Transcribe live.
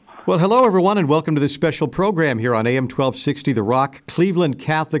Well, hello, everyone, and welcome to this special program here on AM 1260 The Rock, Cleveland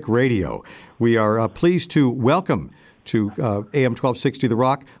Catholic Radio. We are pleased to welcome to AM 1260 The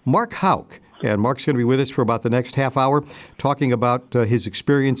Rock, Mark Houck. And Mark's going to be with us for about the next half hour, talking about his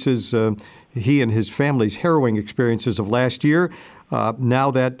experiences, he and his family's harrowing experiences of last year.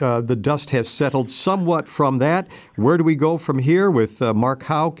 Now that the dust has settled somewhat from that, where do we go from here with Mark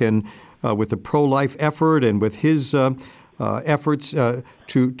Houck and with the pro-life effort and with his efforts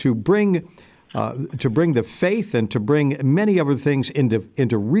to bring the faith and to bring many other things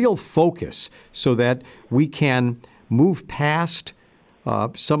into real focus so that we can move past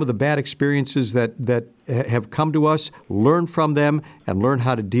some of the bad experiences that have come to us, learn from them, and learn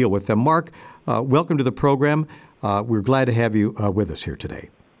how to deal with them. Mark, welcome to the program. We're glad to have you with us here today.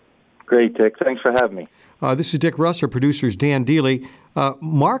 Great, Dick. Thanks for having me. This is Dick Russ. Our producer is Dan Deely.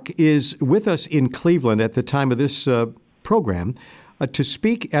 Mark is with us in Cleveland at the time of this program to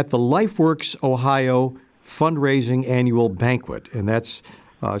speak at the LifeWorks Ohio fundraising annual banquet, and that's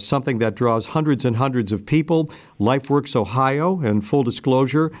something that draws hundreds and hundreds of people. LifeWorks Ohio, and full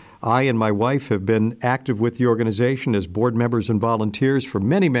disclosure, I and my wife have been active with the organization as board members and volunteers for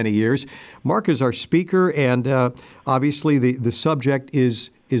many, many years. Mark is our speaker, and obviously the subject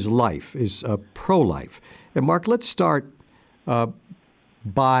is life, is pro-life. And Mark, let's start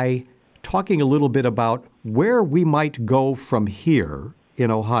by talking a little bit about where we might go from here in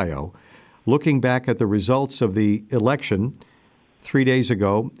Ohio, looking back at the results of the election 3 days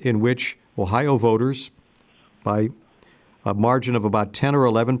ago, in which Ohio voters, by a margin of about 10 or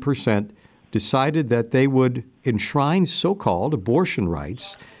 11%, decided that they would enshrine so-called abortion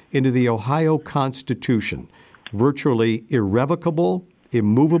rights into the Ohio Constitution, virtually irrevocable,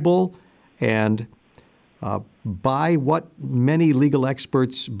 immovable, and by what many legal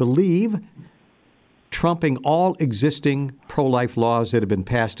experts believe, trumping all existing pro-life laws that have been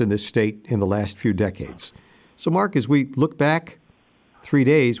passed in this state in the last few decades. So, Mark, as we look back 3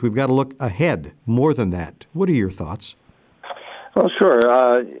 days, we've got to look ahead more than that. What are your thoughts? Well, sure.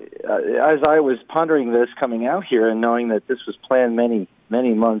 As I was pondering this coming out here and knowing that this was planned many,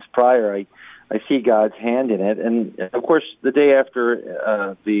 many months prior, I see God's hand in it. And, of course, the day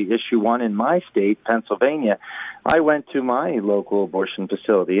after the issue won in my state, Pennsylvania, I went to my local abortion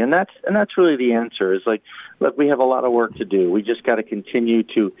facility. And that's really the answer, is like, look, we have a lot of work to do. We just got to continue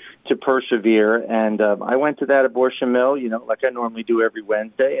to persevere. And I went to that abortion mill, like I normally do every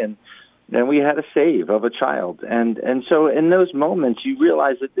Wednesday, and we had a save of a child. And so in those moments, you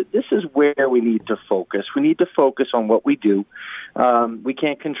realize that this is where we need to focus. We need to focus on what we do. We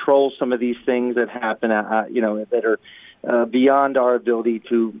can't control some of these things that happen, that are beyond our ability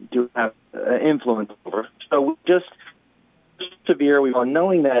to have influence over. So we just persevere. We are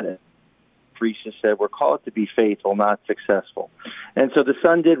knowing that, Teresa said, we're called to be faithful, not successful. And so the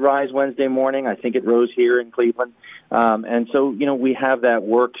sun did rise Wednesday morning. I think it rose here in Cleveland. And so, we have that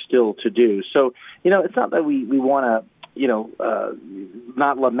work still to do. So, it's not that we want to,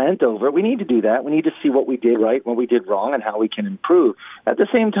 not lament over it. We need to do that. We need to see what we did right, what we did wrong, and how we can improve. At the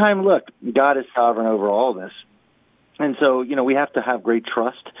same time, look, God is sovereign over all this. And so, we have to have great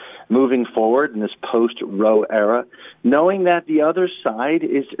trust moving forward in this post-Roe era, knowing that the other side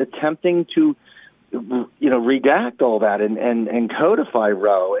is attempting to, redact all that and codify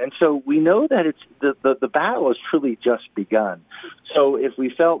Roe. And so we know that it's the battle has truly just begun. So if we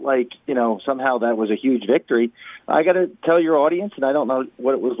felt like, somehow that was a huge victory, I got to tell your audience, and I don't know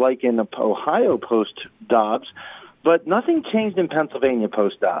what it was like in Ohio post-Dobbs, but nothing changed in Pennsylvania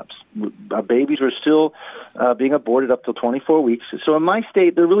post-Dobbs. Babies were still being aborted up till 24 weeks. So in my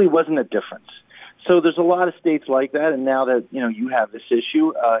state, there really wasn't a difference. So there's a lot of states like that, and now that you have this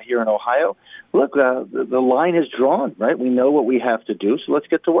issue here in Ohio, look, the line is drawn, right? We know what we have to do, so let's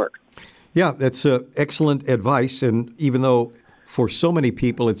get to work. Yeah, that's excellent advice, and even though for so many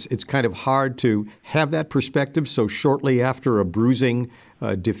people it's kind of hard to have that perspective so shortly after a bruising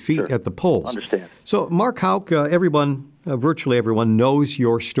defeat at the polls. Understand. So, Mark Houck, virtually everyone knows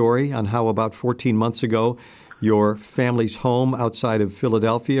your story on how about 14 months ago your family's home outside of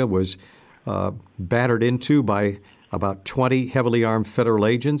Philadelphia was battered into by about 20 heavily armed federal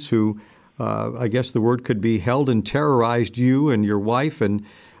agents who, I guess the word could be, held and terrorized you and your wife and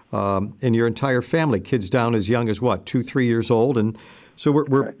your entire family, kids down as young as 2-3 years old. And so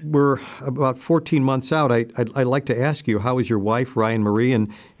we're about 14 months out. I'd like to ask you, how is your wife, Ryan Marie, and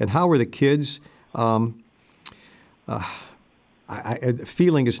how are the kids?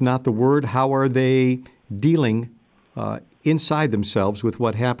 Feeling is not the word. How are they dealing inside themselves with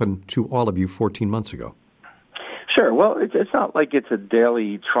what happened to all of you 14 months ago? Sure. Well, it's not like it's a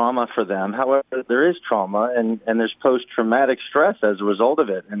daily trauma for them. However, there is trauma, and there's post-traumatic stress as a result of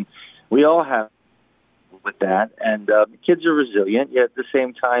it. And we all have with that. And kids are resilient, yet at the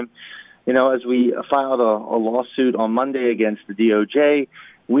same time, as we filed a lawsuit on Monday against the DOJ,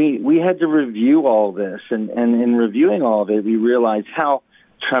 we had to review all this. And in reviewing all of it, we realized how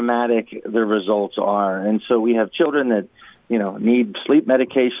traumatic the results are. And so we have children that need sleep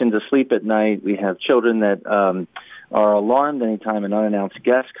medication to sleep at night. We have children that are alarmed anytime an unannounced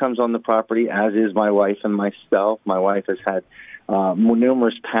guest comes on the property, as is my wife and myself. My wife has had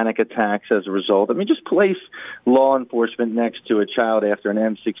numerous panic attacks as a result. I mean, just place law enforcement next to a child after an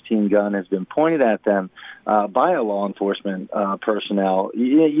M16 gun has been pointed at them by a law enforcement personnel.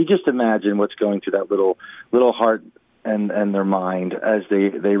 You just imagine what's going through that little heart and their mind as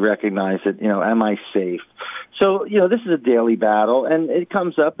they recognize that, am I safe? So, this is a daily battle, and it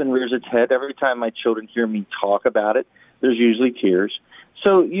comes up and rears its head. Every time my children hear me talk about it, there's usually tears.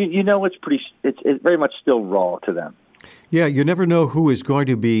 So, it's very much still raw to them. Yeah, you never know who is going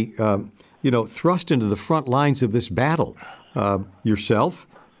to be, thrust into the front lines of this battle. Yourself,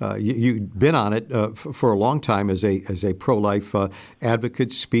 you've been on it for a long time as a pro-life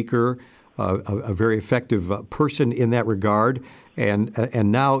advocate, speaker, a very effective person in that regard,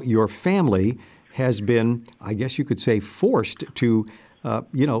 and now your family has been, I guess you could say, forced to,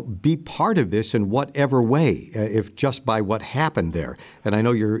 be part of this in whatever way, if just by what happened there. And I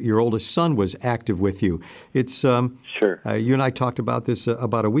know your oldest son was active with you. It's sure. You and I talked about this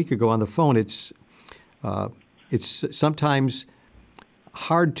about a week ago on the phone. It's sometimes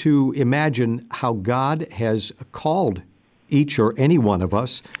hard to imagine how God has called each or any one of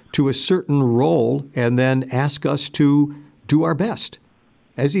us to a certain role and then ask us to do our best,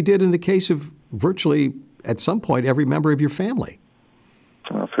 as he did in the case of virtually, at some point, every member of your family.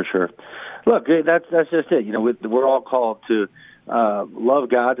 For sure. Look, that's just it. We're all called to love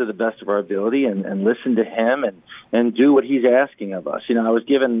God to the best of our ability and listen to Him and do what He's asking of us. I was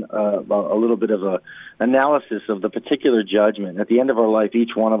given a little bit of a analysis of the particular judgment. At the end of our life,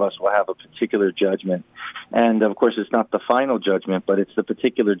 each one of us will have a particular judgment. And, of course, it's not the final judgment, but it's the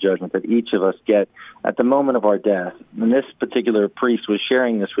particular judgment that each of us get at the moment of our death. And this particular priest was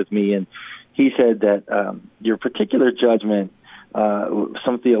sharing this with me, and he said that your particular judgment,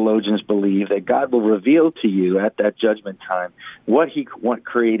 some theologians believe that God will reveal to you at that judgment time what He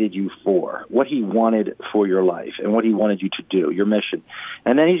created you for, what He wanted for your life, and what He wanted you to do, your mission.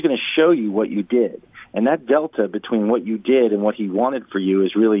 And then He's going to show you what you did. And that delta between what you did and what He wanted for you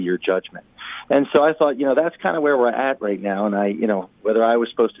is really your judgment. And so I thought, that's kind of where we're at right now. And whether I was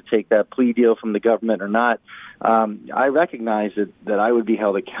supposed to take that plea deal from the government or not, I recognize that I would be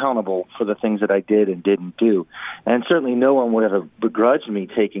held accountable for the things that I did and didn't do. And certainly no one would have begrudged me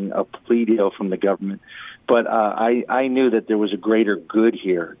taking a plea deal from the government. But I knew that there was a greater good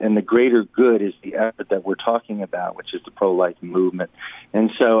here, and the greater good is the effort that we're talking about, which is the pro-life movement.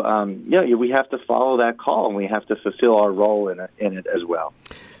 And so, we have to follow that call, and we have to fulfill our role in it as well.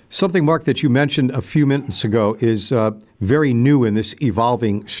 Something, Mark, that you mentioned a few minutes ago is very new in this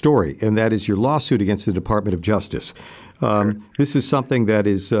evolving story, and that is your lawsuit against the Department of Justice. Sure. This is something that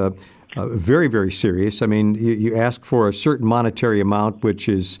is very, very serious. I mean, you ask for a certain monetary amount, which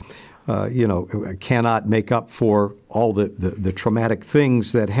is, cannot make up for all the traumatic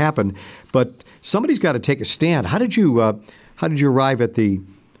things that happen. But somebody's got to take a stand. How did you arrive at the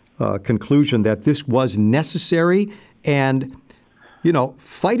conclusion that this was necessary? And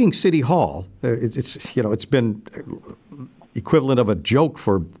fighting City Hall, it's been equivalent of a joke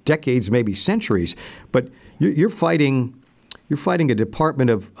for decades, maybe centuries. But you're fighting a Department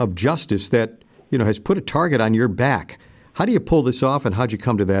of Justice that has put a target on your back. How do you pull this off, and how'd you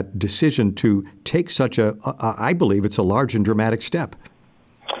come to that decision to take such I believe it's a large and dramatic step?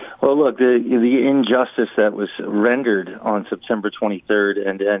 Well, look, the injustice that was rendered on September 23rd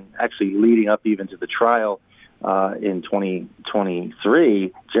and actually leading up even to the trial in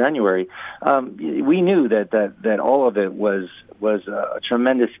 2023, January, we knew that all of it was a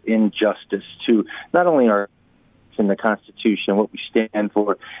tremendous injustice to not only our in the Constitution, what we stand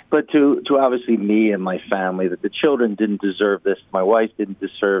for, but to obviously me and my family, that the children didn't deserve this, my wife didn't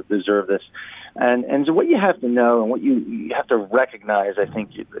deserve this. And so what you have to know and what you have to recognize, I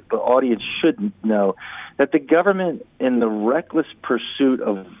think the audience should know, that the government, in the reckless pursuit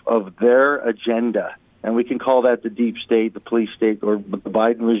of their agenda, and we can call that the deep state, the police state, or the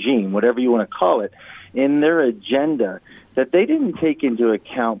Biden regime, whatever you want to call it, in their agenda, that they didn't take into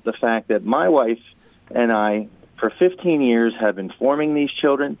account the fact that my wife and I, for 15 years, have been forming these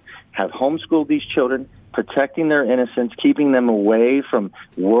children, have homeschooled these children, protecting their innocence, keeping them away from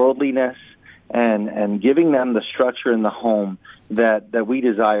worldliness, and giving them the structure in the home that we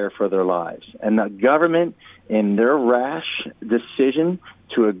desire for their lives. And the government, in their rash decision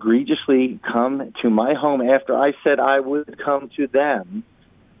to egregiously come to my home after I said I would come to them,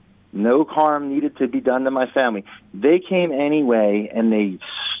 no harm needed to be done to my family. They came anyway, and they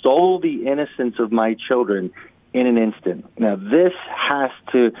stole the innocence of my children in an instant. Now, this has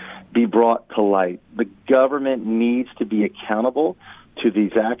to be brought to light. The government needs to be accountable to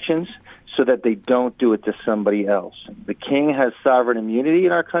these actions so that they don't do it to somebody else. The king has sovereign immunity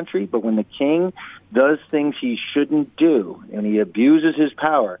in our country, but when the king does things he shouldn't do and he abuses his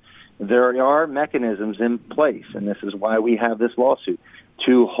power, there are mechanisms in place, and this is why we have this lawsuit,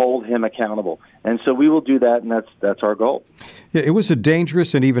 to hold him accountable. And so we will do that, and that's our goal. Yeah, it was a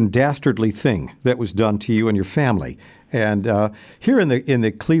dangerous and even dastardly thing that was done to you and your family. And here in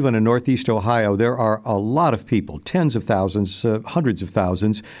the Cleveland and Northeast Ohio, there are a lot of people, tens of thousands, hundreds of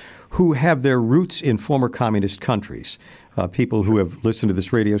thousands, who have their roots in former communist countries. People who have listened to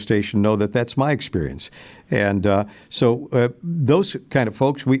this radio station know that that's my experience. And so those kind of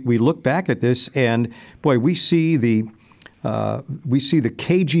folks, we look back at this, and boy, we see the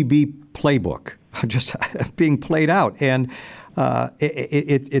KGB playbook just being played out, and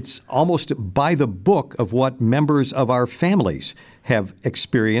it's almost by the book of what members of our families have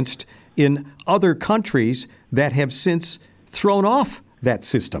experienced in other countries that have since thrown off that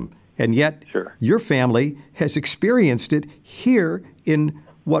system. And yet, Sure. Your family has experienced it here in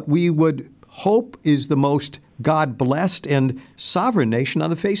what we would hope is the most God-blessed and sovereign nation on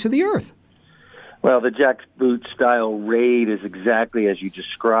the face of the earth. Well, the jackboot style raid is exactly as you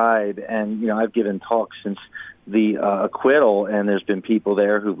describe, and I've given talks since the acquittal, and there's been people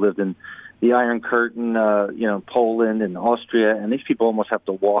there who've lived in the Iron Curtain, Poland and Austria, and these people almost have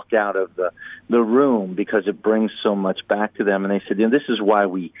to walk out of the room because it brings so much back to them. And they said, this is why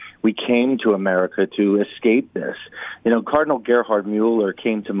we came to America, to escape this. Cardinal Gerhard Mueller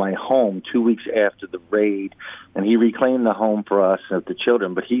came to my home 2 weeks after the raid, and he reclaimed the home for us and the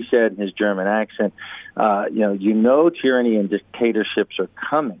children. But he said in his German accent, tyranny and dictatorships are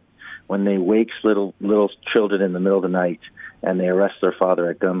coming when they wake little children in the middle of the night and they arrest their father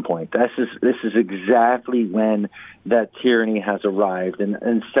at gunpoint. This is exactly when that tyranny has arrived.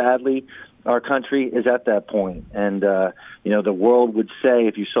 And sadly, our country is at that point. And, the world would say,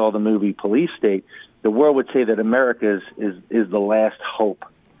 if you saw the movie Police State, the world would say that America is the last hope.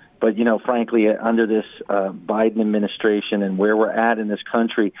 But, frankly, under this Biden administration and where we're at in this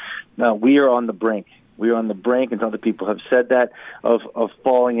country, we are on the brink. We are on the brink, and other people have said that, of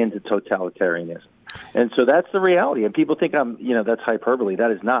falling into totalitarianism. And so that's the reality. And people think that's hyperbole.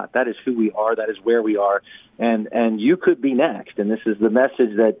 That is not. That is who we are. That is where we are. And you could be next. And this is the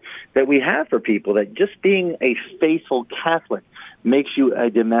message that we have for people, that just being a faithful Catholic makes you a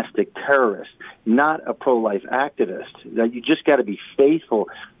domestic terrorist, not a pro-life activist. That you just got to be faithful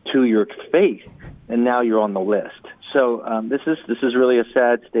to your faith, and now you're on the list. So this is really a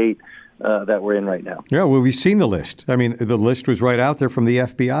sad state that we're in right now. Yeah, well, we've seen the list. I mean, the list was right out there from the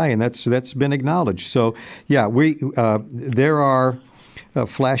FBI, and that's been acknowledged. So, yeah, there are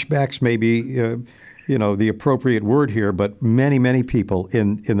flashbacks, maybe the appropriate word here, but many, many people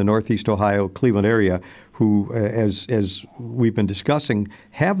in the Northeast Ohio, Cleveland area who, as we've been discussing,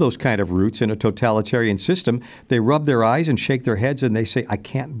 have those kind of roots in a totalitarian system. They rub their eyes and shake their heads, and they say, I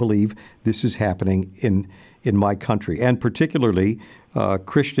can't believe this is happening in my country, and particularly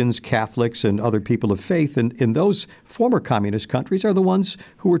Christians, Catholics, and other people of faith in those former communist countries are the ones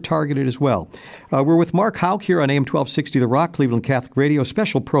who were targeted as well. We're with Mark Houck here on AM 1260 The Rock, Cleveland Catholic Radio,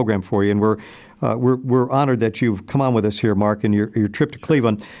 special program for you, and we're honored that you've come on with us here, Mark, in your trip to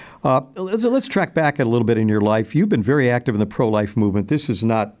Cleveland. Let's track back a little bit in your life. You've been very active in the pro-life movement. This is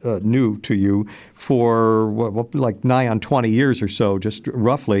not new to you for like nigh on 20 years or so, just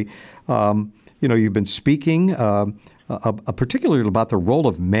roughly. You've been speaking, particularly about the role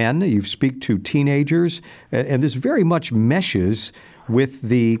of men. You speak to teenagers, and this very much meshes with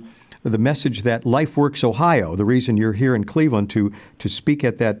the message that LifeWorks Ohio, the reason you're here in Cleveland to speak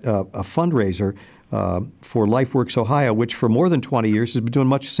at that a fundraiser for LifeWorks Ohio, which for more than 20 years has been doing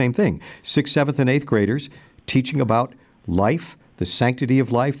much the same thing. 6th, 7th, and 8th graders teaching about life, the sanctity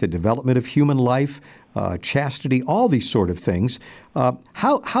of life, the development of human life, chastity, all these sort of things.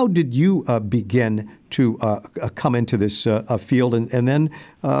 How did you begin to come into this field and then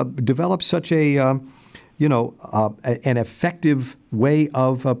develop such an effective way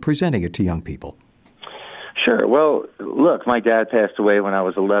of presenting it to young people? Sure. Well, look, my dad passed away when I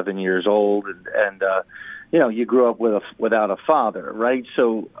was 11 years old, and you grew up without a father, right?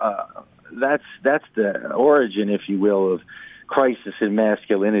 So that's the origin, if you will, of crisis in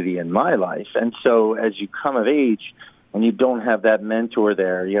masculinity in my life. And so as you come of age and you don't have that mentor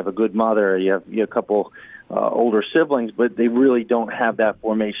there, you have a good mother, you have a couple older siblings, but they really don't have that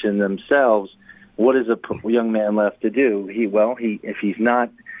formation themselves. What is a young man left to do? If he's not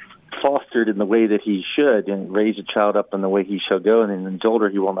fostered in the way that he should and raise a child up in the way he shall go, and when he's older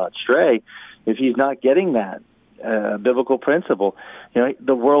he will not stray. If he's not getting that biblical principle,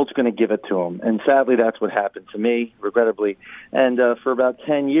 the world's going to give it to him. And sadly, that's what happened to me, regrettably. And for about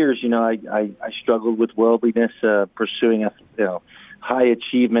 10 years, I struggled with worldliness, pursuing high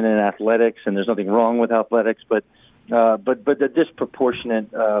achievement in athletics, and there's nothing wrong with athletics, but the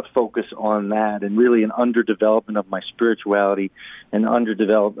disproportionate focus on that, and really an underdevelopment of my spirituality and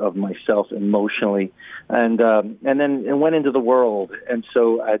underdevelopment of myself emotionally, and then it went into the world. And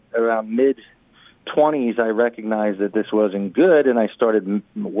so at around mid-20s, I recognized that this wasn't good, and I started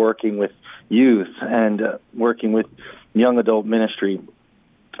working with youth and working with young adult ministry,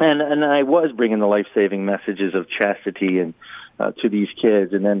 and I was bringing the life-saving messages of chastity and to these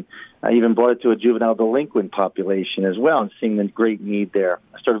kids. And then I even brought it to a juvenile delinquent population as well, and seeing the great need there.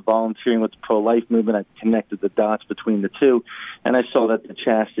 I started volunteering with the pro-life movement. I connected the dots between the two, and I saw that the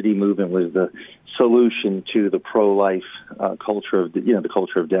chastity movement was the solution to the pro-life culture of the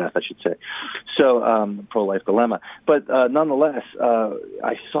culture of death, I should say. So pro-life dilemma. But nonetheless,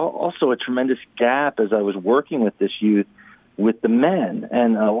 I saw also a tremendous gap as I was working with this youth, with the men,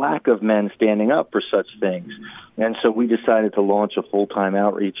 and a lack of men standing up for such things. And so we decided to launch a full-time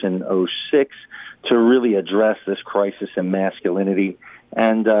outreach in 2006 to really address this crisis in masculinity.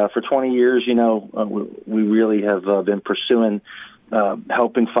 And for 20 years, we really have been pursuing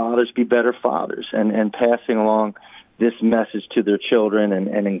helping fathers be better fathers, and passing along this message to their children,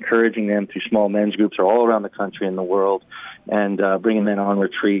 and encouraging them through small men's groups all around the country and the world, and bringing them on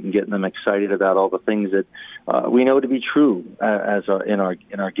retreat and getting them excited about all the things that we know to be true in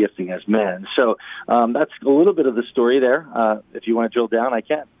our gifting as men. So that's a little bit of the story there. If you want to drill down, I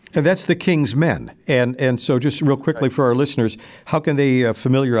can. And that's the King's Men. And so just real quickly for our listeners, how can they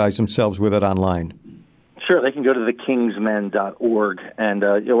familiarize themselves with it online? Sure, they can go to thekingsmen.org, and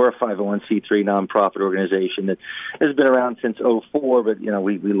we're a 501c3 nonprofit organization that has been around since 2004, but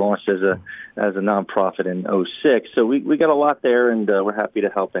we launched as a nonprofit in 2006. So we got a lot there, and we're happy to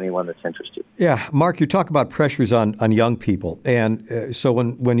help anyone that's interested. Yeah, Mark, you talk about pressures on young people, and so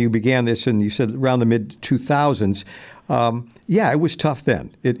when you began this, and you said around the mid-2000s, it was tough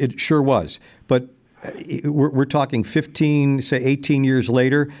then. It sure was, but we're talking 15, say 18 years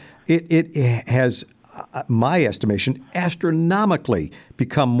later, it has, my estimation, astronomically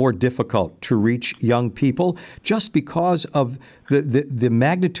become more difficult to reach young people, just because of the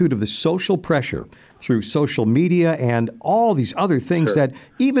magnitude of the social pressure through social media and all these other things that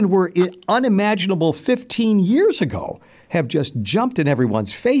even were unimaginable 15 years ago have just jumped in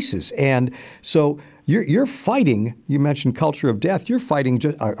everyone's faces. And so you're fighting, you mentioned culture of death, you're fighting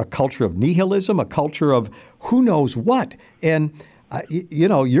a culture of nihilism, a culture of who knows what. And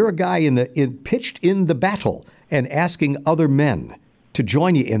you're a guy pitched in the battle and asking other men to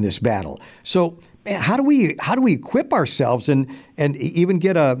join you in this battle. So, man, how do we equip ourselves and even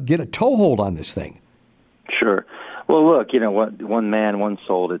get a toehold on this thing? Sure. Well, look, one man, one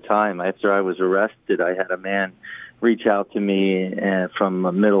soul at a time. After I was arrested, I had a man reach out to me from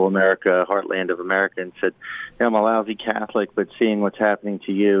Middle America, heartland of America, and said, I'm a lousy Catholic, but seeing what's happening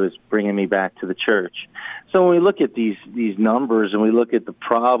to you is bringing me back to the church. So when we look at these numbers, and we look at the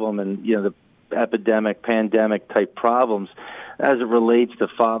problem, and the epidemic, pandemic type problems as it relates to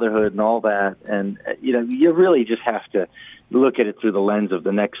fatherhood and all that, and you really just have to look at it through the lens of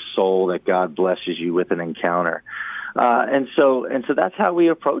the next soul that God blesses you with an encounter. And so that's how we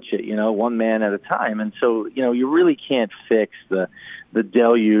approach it, one man at a time. And so, you really can't fix the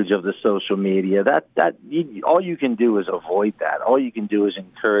deluge of the social media. All you can do is avoid that. All you can do is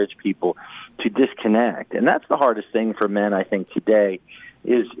encourage people to disconnect. And that's the hardest thing for men, I think, today,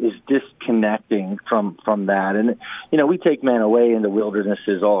 is disconnecting from that. And, we take men away into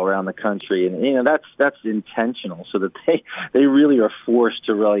wildernesses all around the country, and, that's intentional, so that they really are forced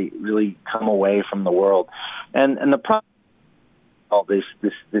to really come away from the world. And the problem, all this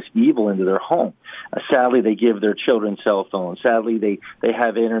evil into their home. Sadly, they give their children cell phones. Sadly, they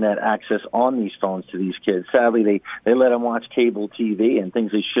have internet access on these phones to these kids. Sadly, they let them watch cable TV and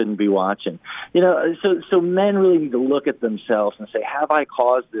things they shouldn't be watching. So men really need to look at themselves and say, have I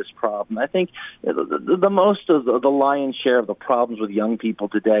caused this problem? I think the most of the lion's share of the problems with young people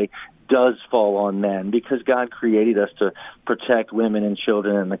today does fall on men, because God created us to protect women and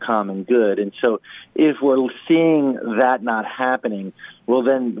children and the common good. And so if we're seeing that not happening, well,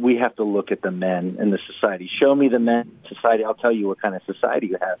 then we have to look at the men in the society. Show me the men in society. I'll tell you what kind of society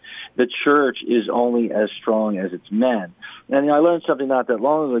you have. The church is only as strong as its men. And I learned something not that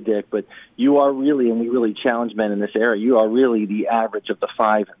long ago, Dick, but you are really, and we really challenge men in this area, you are really the average of the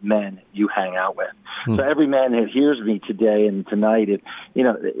 5 men you hang out with. So every man that hears me today and tonight,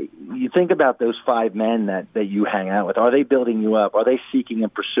 you think about those 5 men that you hang out with. Are they building you up? Are they seeking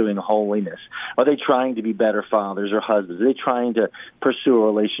and pursuing holiness? Are they trying to be better fathers or husbands? Are they trying to pursue a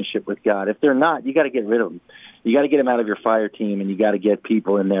relationship with God? If they're not, you got to get rid of them. You got to get them out of your fire team, and you got to get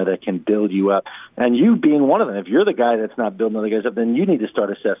people in there that can build you up. And you being one of them, if you're the guy that's not building other guys up, then you need to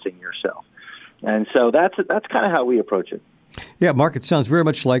start assessing yourself. And so that's kind of how we approach it. Yeah, Mark, it sounds very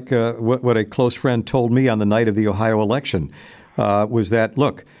much like what a close friend told me on the night of the Ohio election, was that,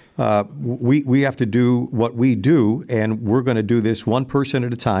 look, we have to do what we do, and we're going to do this one person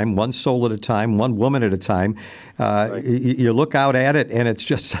at a time, one soul at a time, one woman at a time. Right. You look out at it, and it's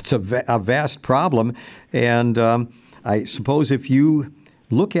just such a vast problem. And I suppose if you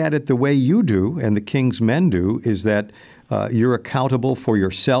look at it the way you do, and the King's men do, is that you're accountable for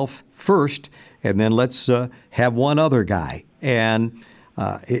yourself first, and then let's have one other guy. And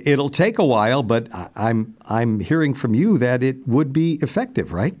it'll take a while, but I'm hearing from you that it would be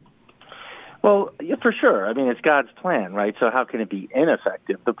effective, right? Well, yeah, for sure. I mean, it's God's plan, right? So how can it be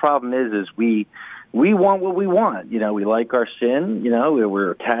ineffective? The problem is we want what we want. We like our sin.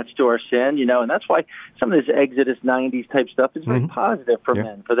 We're attached to our sin. And that's why some of this Exodus 90s type stuff is very positive for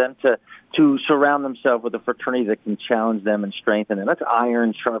men, for them to surround themselves with a fraternity that can challenge them and strengthen them. That's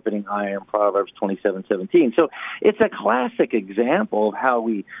iron sharpening iron, Proverbs 27:17. So it's a classic example of how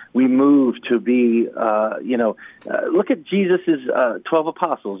we move to be, look at Jesus' 12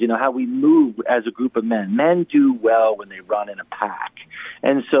 apostles, how we move as a group of men. Men do well when they run in a pack.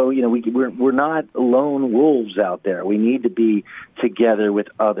 And so, we're not lone wolves out there. We need to be together with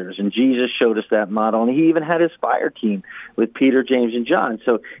others. And Jesus showed us that model. And he even had his fire team with Peter, James, and John.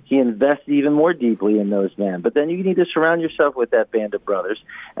 So he invested even more deeply in those men. But then you need to surround yourself with that band of brothers.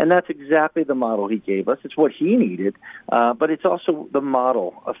 And that's exactly the model he gave us. It's what he needed. But it's also the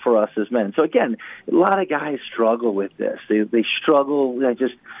model for us as men. So again, a lot of guys struggle with this. They struggle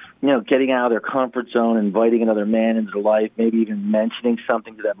just getting out of their comfort zone, inviting another man into their life, maybe even mentioning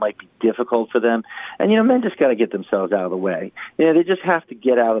something that might be difficult for them. And, men just got to get themselves out of the way. They just have to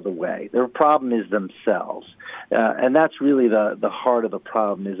get out of the way. Their problem is themselves. And that's really the heart of the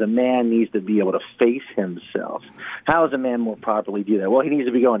problem, is a man needs to be able to face himself. How does a man more properly do that? Well, he needs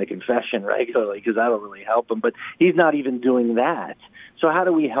to be going to confession regularly, because that'll really help him. But he's not even doing that. So how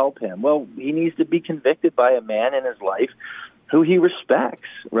do we help him? Well, he needs to be convicted by a man in his life who he respects,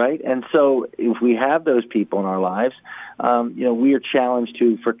 right? And so if we have those people in our lives, we are challenged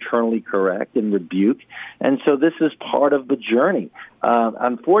to fraternally correct and rebuke. And so this is part of the journey.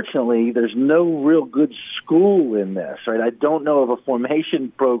 Unfortunately, there's no real good school in this, right? I don't know of a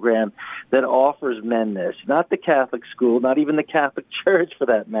formation program that offers men this. Not the Catholic school, not even the Catholic Church for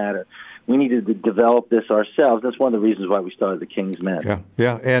that matter. We needed to develop this ourselves. That's one of the reasons why we started the King's Men.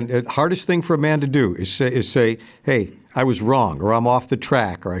 Yeah. And the hardest thing for a man to do is say, hey, I was wrong, or I'm off the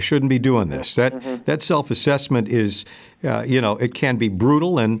track, or I shouldn't be doing this. That self-assessment is, it can be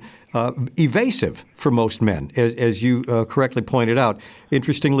brutal and evasive for most men, as you correctly pointed out.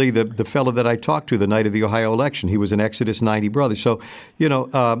 Interestingly, the fellow that I talked to the night of the Ohio election, he was an Exodus 90 brother. So, you're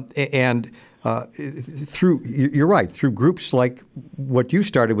right, through groups like what you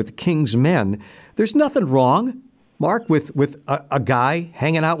started with the King's Men, there's nothing wrong, Mark, with a guy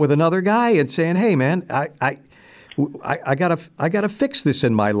hanging out with another guy and saying, hey, man, I gotta fix this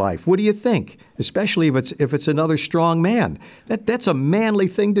in my life. What do you think? Especially if it's another strong man. That's a manly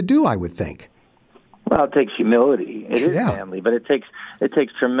thing to do, I would think. Well, it takes humility. It is manly, but it takes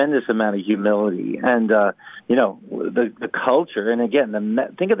tremendous amount of humility, and the culture. And again,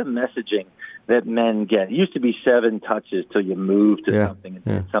 think of the messaging that men get. It used to be 7 touches till you move to something and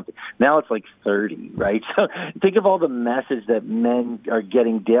did something. Now it's like 30, right? So think of all the message that men are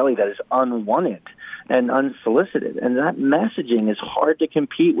getting daily that is unwanted and unsolicited. And that messaging is hard to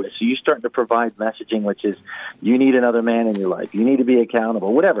compete with. So you start to provide messaging, which is you need another man in your life. You need to be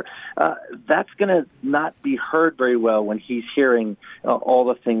accountable, whatever. That's going to not be heard very well when he's hearing all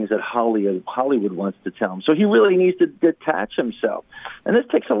the things that Hollywood wants to tell him. So he really needs to detach himself. And this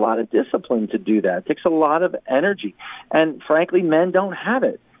takes a lot of discipline to do that. It takes a lot of energy. And frankly, men don't have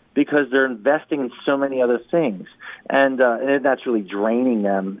it. because they're investing in so many other things. And that's really draining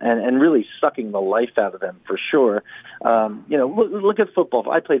them and really sucking the life out of them for sure. Look at football.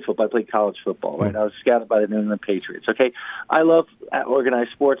 I played football. I played college football, right? I was scouted by the New England Patriots, okay? I love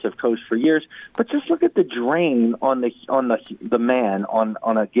organized sports. I've coached for years. But just look at the drain on the man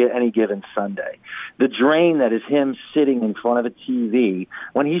on any given Sunday. The drain that is him sitting in front of a TV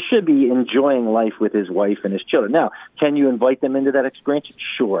when he should be enjoying life with his wife and his children. Now, can you invite them into that experience?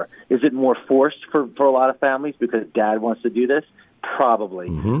 Sure. Is it more forced for a lot of families because dad wants to do this? Probably.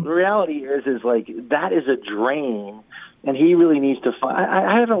 Mm-hmm. The reality is like that is a drain, and he really needs to find.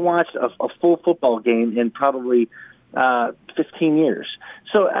 I haven't watched a full football game in probably 15 years.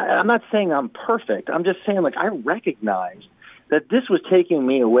 So I'm not saying I'm perfect. I'm just saying, like, I recognize that this was taking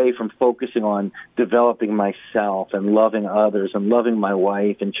me away from focusing on developing myself and loving others and loving my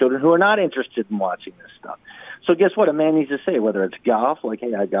wife and children who are not interested in watching this stuff. So guess what? A man needs to say, whether it's golf, like,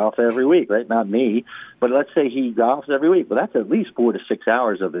 hey, I golf every week, right? Not me, but let's say he golfs every week. Well, that's at least 4 to 6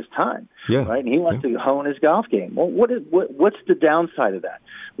 hours of his time, right? And he wants to hone his golf game. Well, what's the downside of that?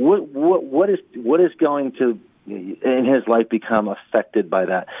 What is going to in his life become affected by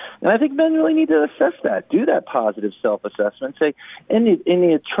that? And I think men really need to assess that, do that positive self-assessment, say in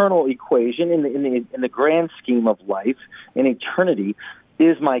the eternal equation, in the grand scheme of life, in eternity,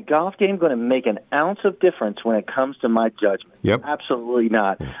 is my golf game going to make an ounce of difference when it comes to my judgment? Yep. Absolutely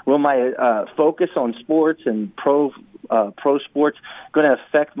not. Will my focus on sports and pro sports going to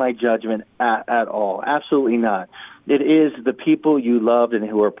affect my judgment at all? Absolutely not. It is the people you loved and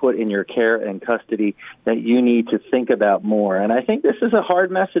who are put in your care and custody that you need to think about more. And I think this is a hard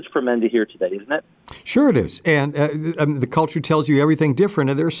message for men to hear today, isn't it? Sure it is. And the culture tells you everything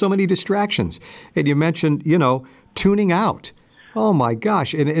different, and there are so many distractions. And you mentioned, tuning out. Oh, my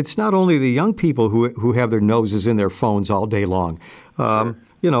gosh. And it's not only the young people who have their noses in their phones all day long.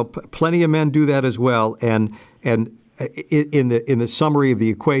 Plenty of men do that as well. And in the summary of the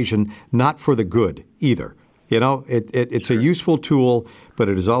equation, not for the good either. It's a useful tool, but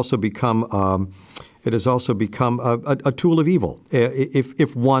it has also become a tool of evil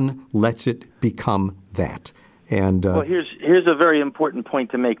if one lets it become that. And well, here's a very important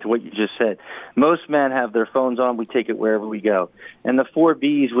point to make to what you just said. Most men have their phones on. We take it wherever we go. And the 4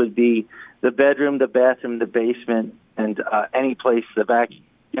 Bs would be the bedroom, the bathroom, the basement, and any place, the back,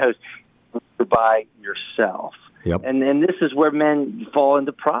 by yourself. Yep. And this is where men fall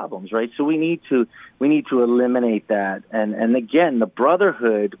into problems, right? So we need to eliminate that. And again, the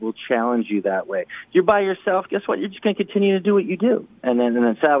brotherhood will challenge you that way. You're by yourself. Guess what? You're just going to continue to do what you do. And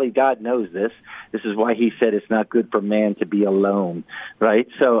then sadly, God knows this. This is why He said it's not good for man to be alone, right?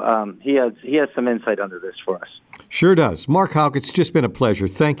 So He has some insight under this for us. Sure does. Mark Houck, it's just been a pleasure.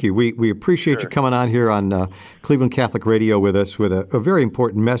 Thank you. We appreciate you coming on here on Cleveland Catholic Radio with us with a very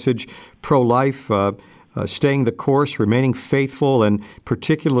important message, pro-life, staying the course, remaining faithful, and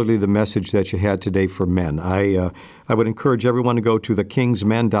particularly the message that you had today for men. I would encourage everyone to go to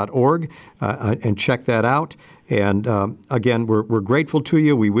thekingsmen.org and check that out. And again, we're grateful to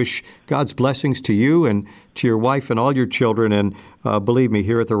you. We wish God's blessings to you and to your wife and all your children. And believe me,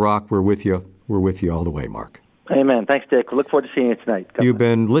 here at The Rock, we're with you. We're with you all the way, Mark. Amen. Thanks, Dick. We look forward to seeing you tonight. You've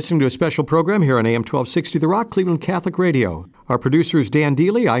been listening to a special program here on AM 1260 The Rock, Cleveland Catholic Radio. Our producer is Dan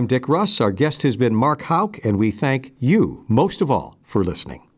Dealey. I'm Dick Russ. Our guest has been Mark Houck, and we thank you most of all for listening.